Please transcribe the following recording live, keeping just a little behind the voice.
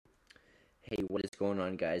Hey, what is going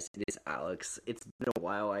on, guys? It is Alex. It's been a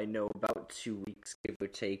while, I know, about 2 weeks, give or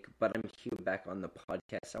take, but I'm here back on the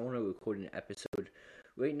podcast. I want to record an episode.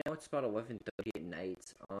 Right now, it's about 11:30 at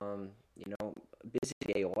night. Busy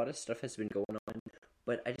day. A lot of stuff has been going on,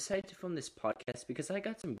 but I decided to film this podcast because I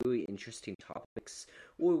got some really interesting topics,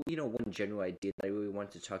 or one general idea that I really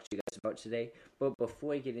wanted to talk to you guys about today. But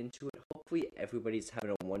before I get into it, hopefully everybody's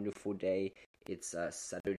having a wonderful day. It's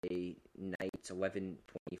Saturday night,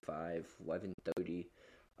 11:25, 11:30.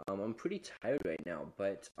 I'm pretty tired right now,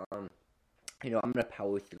 but I'm gonna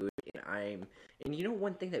power through it,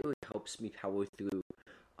 one thing that really helps me power through,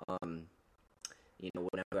 um,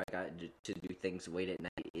 whenever I got to do things late at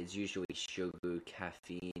night is usually sugar,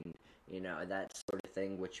 caffeine, that sort of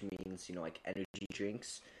thing, which means, like energy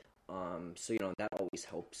drinks. That always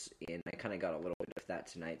helps, and I kind of got a little bit of that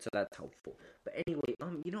tonight, so that's helpful. But anyway,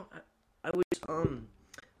 I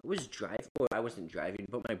was driving, or I wasn't driving,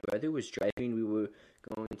 but my brother was driving. We were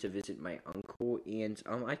going to visit my uncle, and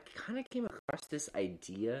I kind of came across this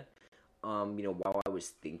idea, while I was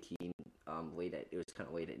thinking, it was kind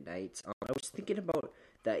of late at night. I was thinking about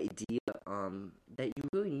the idea, that you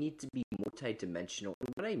really need to be multidimensional.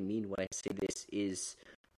 And what I mean when I say this is,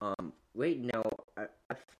 right now,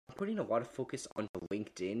 I'm putting a lot of focus on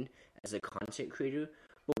LinkedIn as a content creator,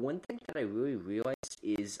 but one thing that I really realized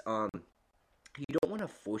is, you don't want to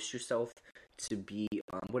force yourself to be,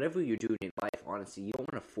 whatever you're doing in life, honestly, you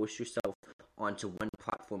don't want to force yourself onto one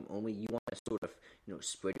platform only. You want to sort of,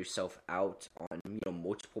 spread yourself out on,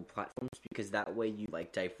 multiple platforms, because that way you,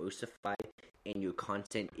 diversify and your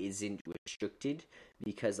content isn't restricted.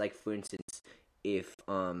 Because, for instance, if,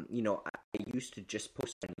 I used to just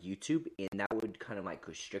post on YouTube, and that would kind of,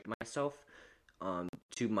 restrict myself,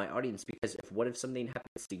 to my audience, because what if something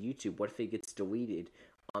happens to YouTube? What if it gets deleted?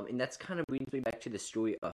 And that's kind of brings me back to the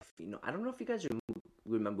story of, I don't know if you guys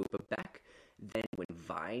remember, but back then when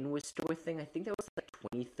Vine was still a thing, I think that was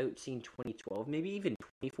 2013, 2012, maybe even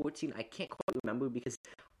 2014. I can't quite remember because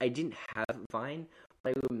I didn't have Vine,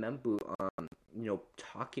 but I remember,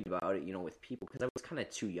 talking about it, with people, because I was kind of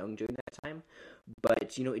too young during that time.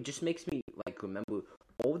 But, it just makes me, remember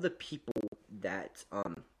all the people that,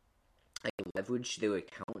 leverage their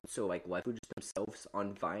accounts, or leverage themselves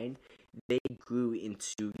on Vine. They grew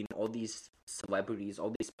into all these celebrities,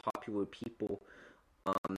 all these popular people,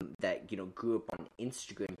 that grew up on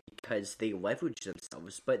Instagram because they leveraged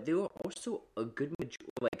themselves. But there were also a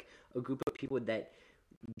a group of people that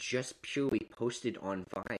just purely posted on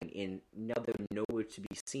Vine, and now they're nowhere to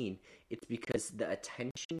be seen. It's because the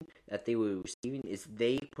attention that they were receiving is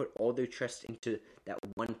they put all their trust into that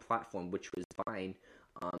one platform, which was Vine,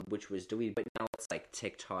 which was deleted. But now it's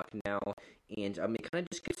TikTok now, and it kind of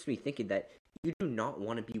just gets me thinking that you do not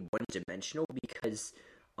want to be one-dimensional, because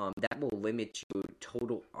that will limit your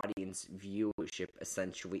total audience viewership,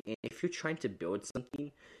 essentially. And if you're trying to build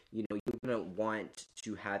something, you're gonna want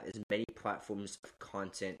to have as many platforms of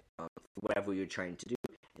content, for whatever you're trying to do.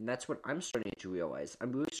 And that's what I'm starting to realize.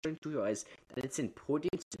 I'm really starting to realize that it's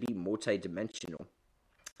important to be multidimensional,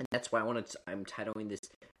 and that's why I'm titling this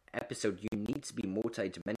episode, "You Need to Be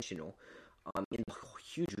Multidimensional." And the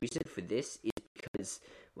huge reason for this is because,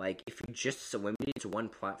 if you're just so limited to one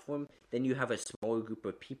platform, then you have a smaller group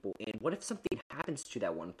of people. And what if something happens to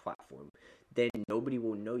that one platform? Then nobody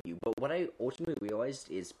will know you. But what I ultimately realized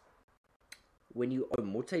is, when you are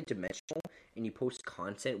multidimensional and you post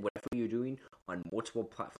content, whatever you're doing, on multiple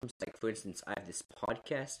platforms, for instance, I have this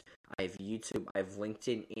podcast, I have YouTube, I have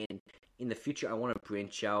LinkedIn, and in the future, I want to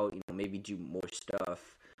branch out, maybe do more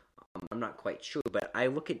stuff. I'm not quite sure, but I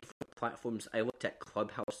look at different platforms. I looked at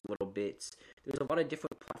Clubhouse a little bit. There's a lot of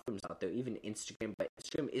different platforms out there, even Instagram, but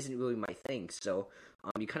Instagram isn't really my thing. So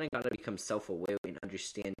you kind of got to become self-aware and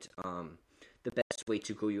understand the best way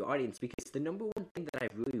to grow your audience, because the number one thing that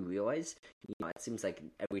I've really realized, it seems like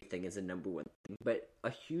everything is a number one thing, but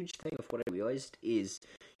a huge thing of what I realized is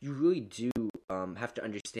you really do have to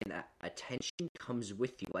understand that attention comes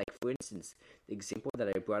with you. For instance, the example that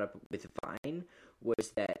I brought up with Vine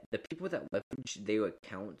was that the people that leverage their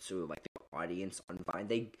accounts, or their audience on Vine,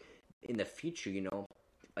 they, in the future, even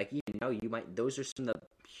now, those are some of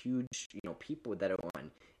the huge, people that are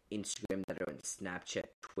on Instagram, that are on Snapchat,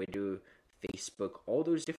 Twitter, Facebook, all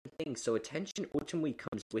those different things. So attention ultimately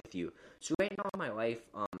comes with you. So right now in my life,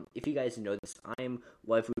 if you guys know this, I'm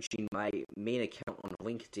leveraging my main account on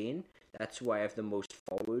LinkedIn. That's where I have the most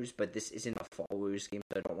followers, but this isn't a followers game,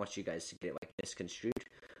 so I don't want you guys to get misconstrued.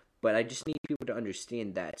 But I just need people to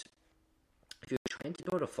understand that if you're trying to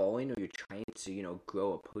build a following, or you're trying to,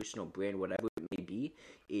 grow a personal brand, whatever it may be,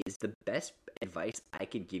 is the best advice I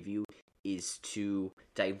could give you is to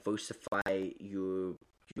diversify your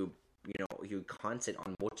your content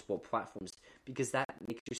on multiple platforms, because that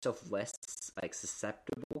makes yourself less like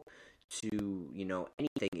susceptible to,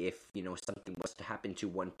 anything. If, something was to happen to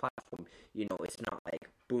one platform, it's not like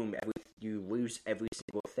boom, you lose every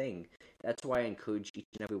single thing. That's why I encourage each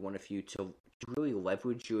and every one of you to really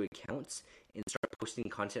leverage your accounts and start posting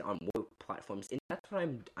content on more platforms. And that's what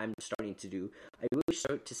I'm starting to do. I really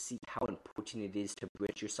start to see how important it is to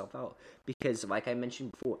branch yourself out, because like I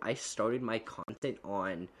mentioned before, I started my content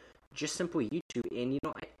on just simply YouTube, and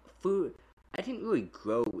I didn't really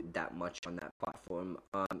grow that much on that platform,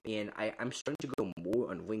 and I'm starting to grow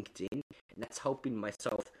more on LinkedIn, and that's helping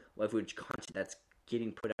myself leverage content that's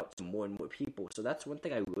getting put out to more and more people. So that's one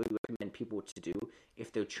thing I really recommend people to do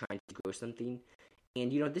if they're trying to grow something.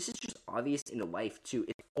 And this is just obvious in life too.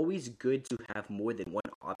 It's always good to have more than one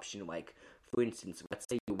option. Like, for instance, let's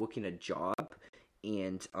say you're working a job,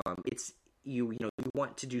 and it's you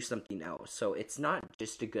want to do something else. So it's not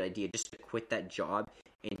just a good idea just to quit that job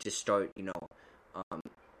and to start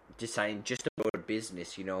deciding just to build a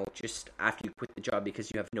business. Just after you quit the job because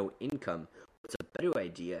you have no income. What's a better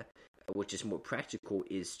idea, which is more practical,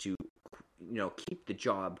 is to keep the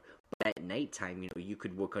job, but at nighttime, you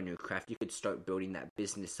could work on your craft. You could start building that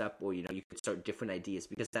business up, or you could start different ideas,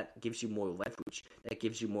 because that gives you more leverage. That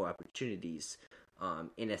gives you more opportunities. And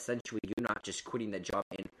essentially, you're not just quitting the job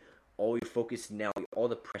and all your focus now, all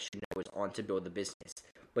the pressure now is on to build the business,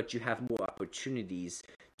 but you have more opportunities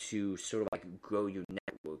to sort of like grow your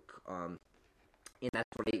network. And that's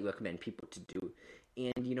what I recommend people to do.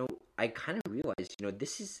 And I kind of realized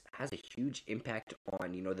this has a huge impact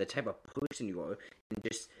on the type of person you are, and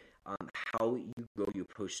just how you grow your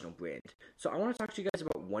personal brand. So I want to talk to you guys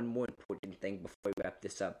about one more important thing before we wrap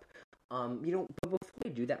this up. But before I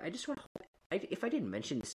do that, I just want to if I didn't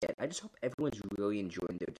mention this yet, I just hope everyone's really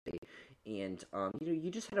enjoying their day, and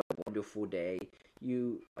you just had a wonderful day.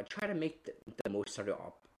 You try to make the most out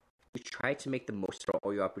of you try to make the most of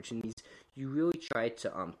all your opportunities. You really try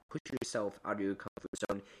to push yourself out of your comfort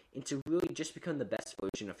zone and to really just become the best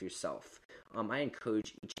version of yourself. I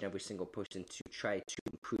encourage each and every single person to try to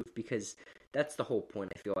improve, because that's the whole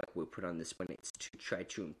point. I feel like we're put on this one. It's to try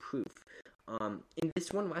to improve. And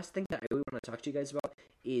this one last thing that I really want to talk to you guys about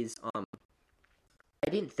is I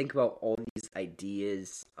didn't think about all these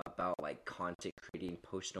ideas about like content creating,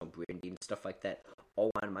 personal branding, stuff like that all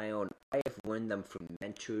on my own. I have learned them from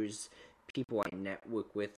mentors, people I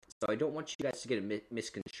network with. So I don't want you guys to get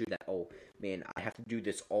misconstrued that, oh man, I have to do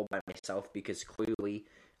this all by myself, because clearly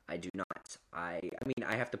I do not. I mean,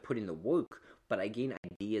 I have to put in the work, but I gain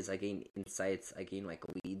ideas, I gain insights, I gain like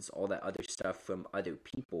leads, all that other stuff from other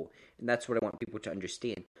people. And that's what I want people to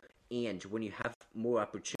understand. And when you have more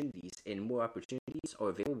opportunities, and more opportunities are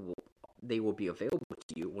available, they will be available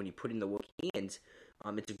to you when you put in the work. And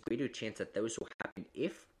it's a greater chance that those will happen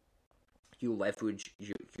if you leverage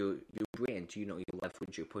your brand. You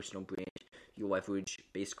leverage your personal brand. You leverage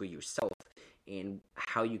basically yourself. And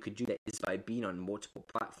how you could do that is by being on multiple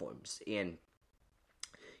platforms. And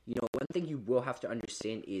one thing you will have to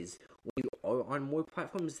understand is when you are on more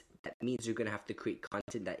platforms, that means you're going to have to create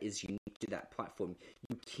content that is unique to that platform.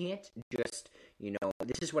 You can't just,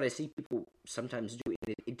 this is what I see people sometimes do,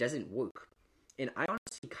 and it doesn't work. And I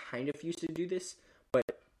honestly kind of used to do this, but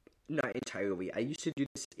not entirely. I used to do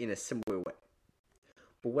this in a similar way.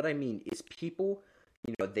 But what I mean is people,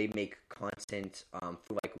 they make content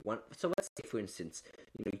for like one. So let's say, for instance,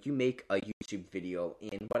 you make a YouTube video,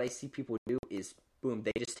 and what I see people do is, boom,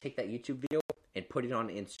 they just take that YouTube video and put it on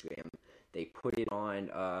Instagram. They put it on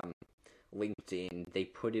LinkedIn. They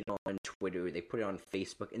put it on Twitter. They put it on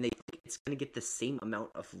Facebook, and they think it's going to get the same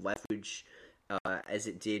amount of leverage as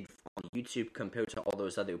it did on YouTube compared to all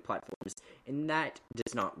those other platforms. And that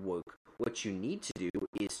does not work. What you need to do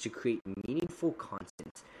is to create meaningful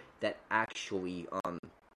content that actually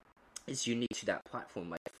is unique to that platform.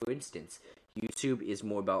 Like, for instance, YouTube is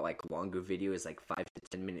more about like longer videos, like 5 to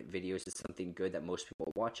 10 minute videos is something good that most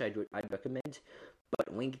people watch. I'd recommend.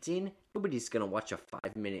 But LinkedIn, nobody's gonna watch a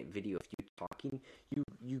 5-minute video of you talking.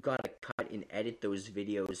 You gotta cut and edit those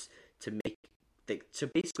videos to to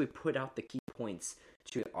basically put out the key points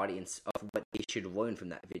to the audience of what they should learn from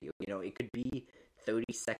that video. It could be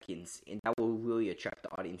 30 seconds, and that will really attract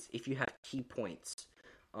the audience if you have key points.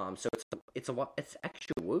 So it's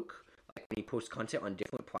extra work, like when you post content on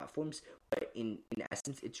different platforms, but in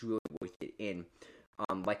essence, it's really worth it. And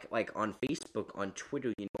like on Facebook, on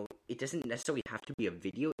Twitter, it doesn't necessarily have to be a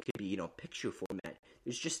video. It could be picture format.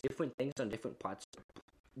 There's just different things on different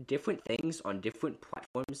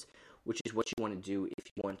platforms, which is what you want to do if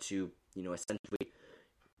you want to essentially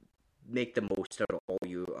make the most out of all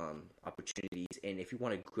your opportunities. And if you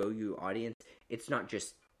want to grow your audience, it's not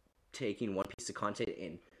just taking one piece of content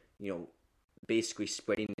and, basically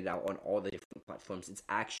spreading it out on all the different platforms. It's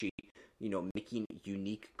actually, making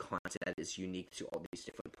unique content that is unique to all these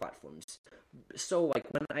different platforms. So, like,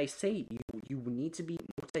 when I say you need to be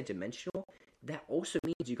multidimensional, that also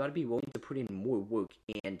means you got to be willing to put in more work.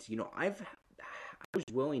 And, I was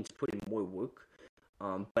willing to put in more work,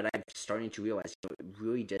 but I'm starting to realize, it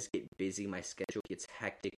really does get busy. My schedule gets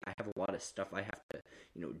hectic. I have a lot of stuff I have to,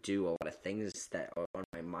 do, a lot of things that are on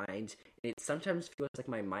my mind. And it sometimes feels like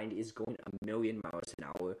my mind is going a million miles an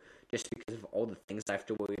hour just because of all the things I have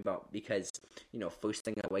to worry about. Because, first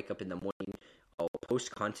thing I wake up in the morning, I'll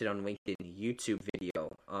post content on LinkedIn, YouTube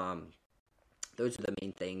video. Those are the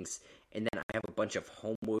main things. And then I have a bunch of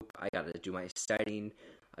homework. I gotta do my studying.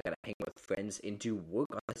 I gotta hang with friends and do work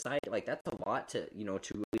on the side. Like, that's a lot to,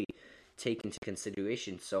 to really take into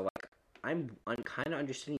consideration. So, like, I'm kind of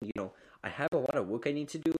understanding, I have a lot of work I need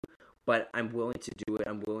to do, but I'm willing to do it.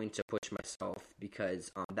 I'm willing to push myself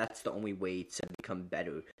because that's the only way to become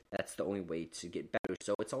better. That's the only way to get better.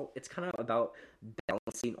 So it's kind of about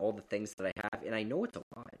balancing all the things that I have, and I know it's a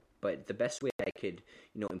lot, but the best way I could,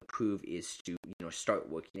 improve is to, start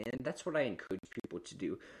working, and that's what I encourage people to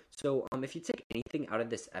do. So, if you take anything out of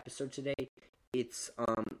this episode today, it's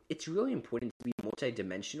really important to be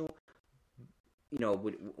multidimensional.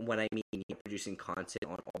 When I mean producing content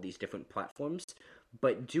on all these different platforms,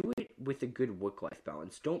 but do it with a good work-life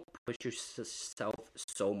balance. Don't push yourself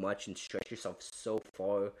so much and stretch yourself so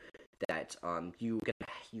far that you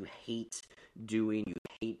hate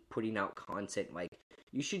putting out content. Like,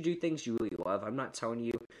 you should do things you really love. I'm not telling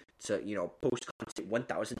you to, post content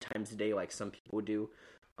 1,000 times a day like some people do,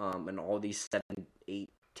 and all these 7, 8,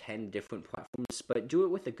 10 different platforms, but do it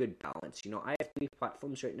with a good balance. I have 3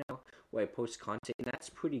 platforms right now where I post content, and that's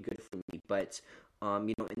pretty good for me. But,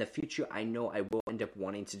 in the future, I know I will end up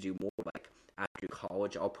wanting to do more. Like, after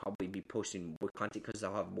college, I'll probably be posting more content because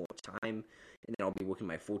I'll have more time, and then I'll be working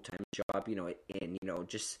my full-time job, and,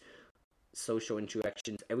 just social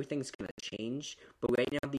interactions. Everything's going to change, but right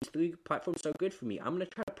now, these 3 platforms are good for me. I'm going to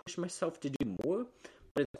try to push myself to do more,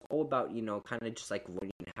 but it's all about, kind of just like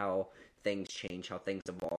learning how things change, how things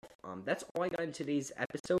evolve. That's all I got in today's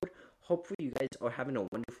episode. Hopefully you guys are having a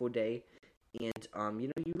wonderful day, and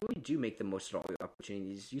you really do make the most of all your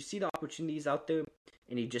opportunities. You see the opportunities out there,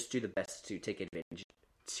 and you just do the best to take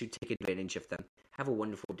advantage of them. Have a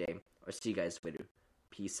wonderful day. I'll see you guys later.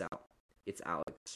 Peace out. It's Alex.